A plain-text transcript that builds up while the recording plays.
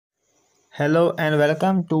Hello and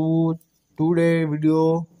welcome to today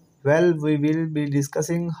video. Well, we will be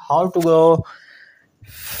discussing how to grow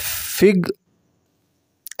fig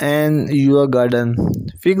in your garden.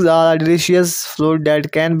 Figs are a delicious fruit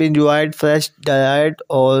that can be enjoyed fresh, dried,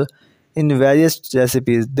 or in various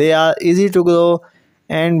recipes. They are easy to grow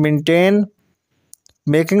and maintain,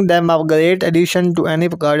 making them a great addition to any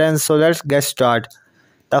garden. So let's get started.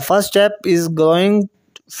 The first step is growing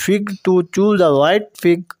fig. To choose the right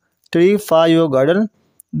fig tree for your garden.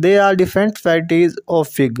 There are different varieties of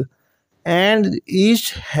fig, and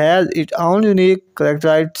each has its own unique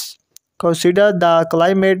characteristics. Consider the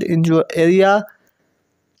climate in your area,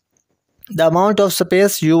 the amount of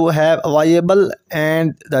space you have available,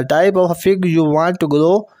 and the type of fig you want to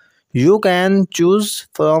grow. You can choose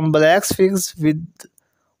from black figs with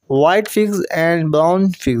white figs and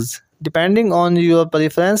brown figs. Depending on your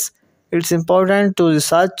preference, it's important to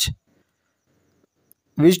research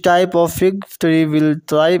which type of fig tree will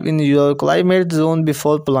thrive in your climate zone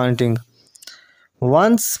before planting.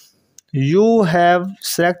 Once you have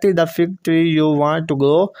selected the fig tree you want to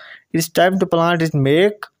grow, it's time to plant it.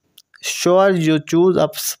 Make sure you choose a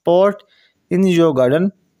spot in your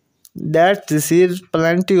garden that receives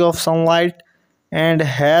plenty of sunlight and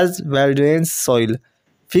has well-drained soil.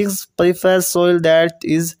 Figs prefer soil that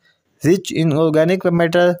is rich in organic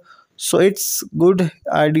matter, so it's good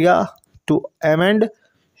idea to amend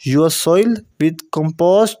your soil with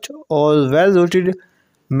compost or well-rooted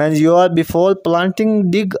manure before planting.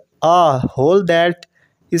 Dig a hole that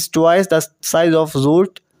is twice the size of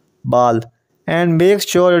root ball and make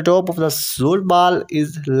sure the top of the root ball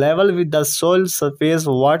is level with the soil surface.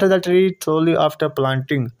 Water the tree thoroughly after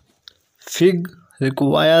planting. Fig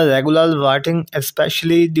require regular watering,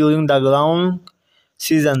 especially during the ground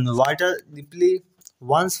season. Water deeply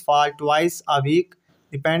once or twice a week,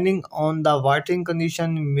 depending on the watering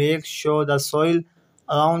condition. Make sure the soil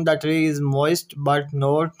around the tree is moist but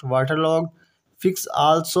not waterlogged. Figs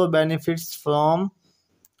also benefits from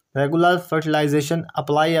regular fertilization.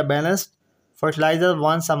 Apply a balanced fertilizer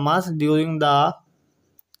once a month during the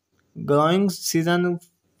growing season,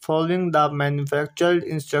 following the manufactured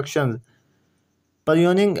instructions.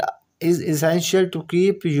 Pruning is essential to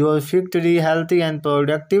keep your fig tree healthy and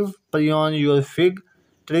productive. Prune your fig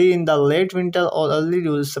tree in the late winter or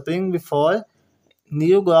early spring before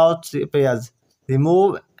new growth appears.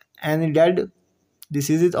 Remove any dead,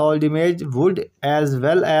 diseases or damaged wood, as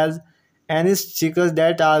well as any stickers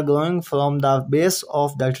that are growing from the base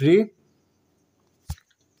of the tree.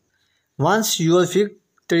 Once your fig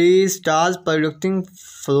tree starts producing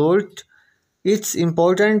fruit, it's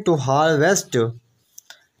important to harvest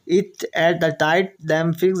it at the tight.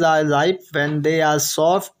 Them figs are ripe when they are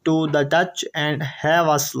soft to the touch and have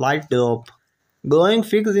a slight drop. Growing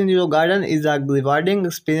figs in your garden is a rewarding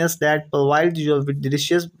experience that provides you with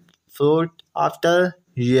delicious fruit after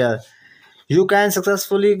year. You can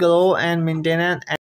successfully grow and maintain an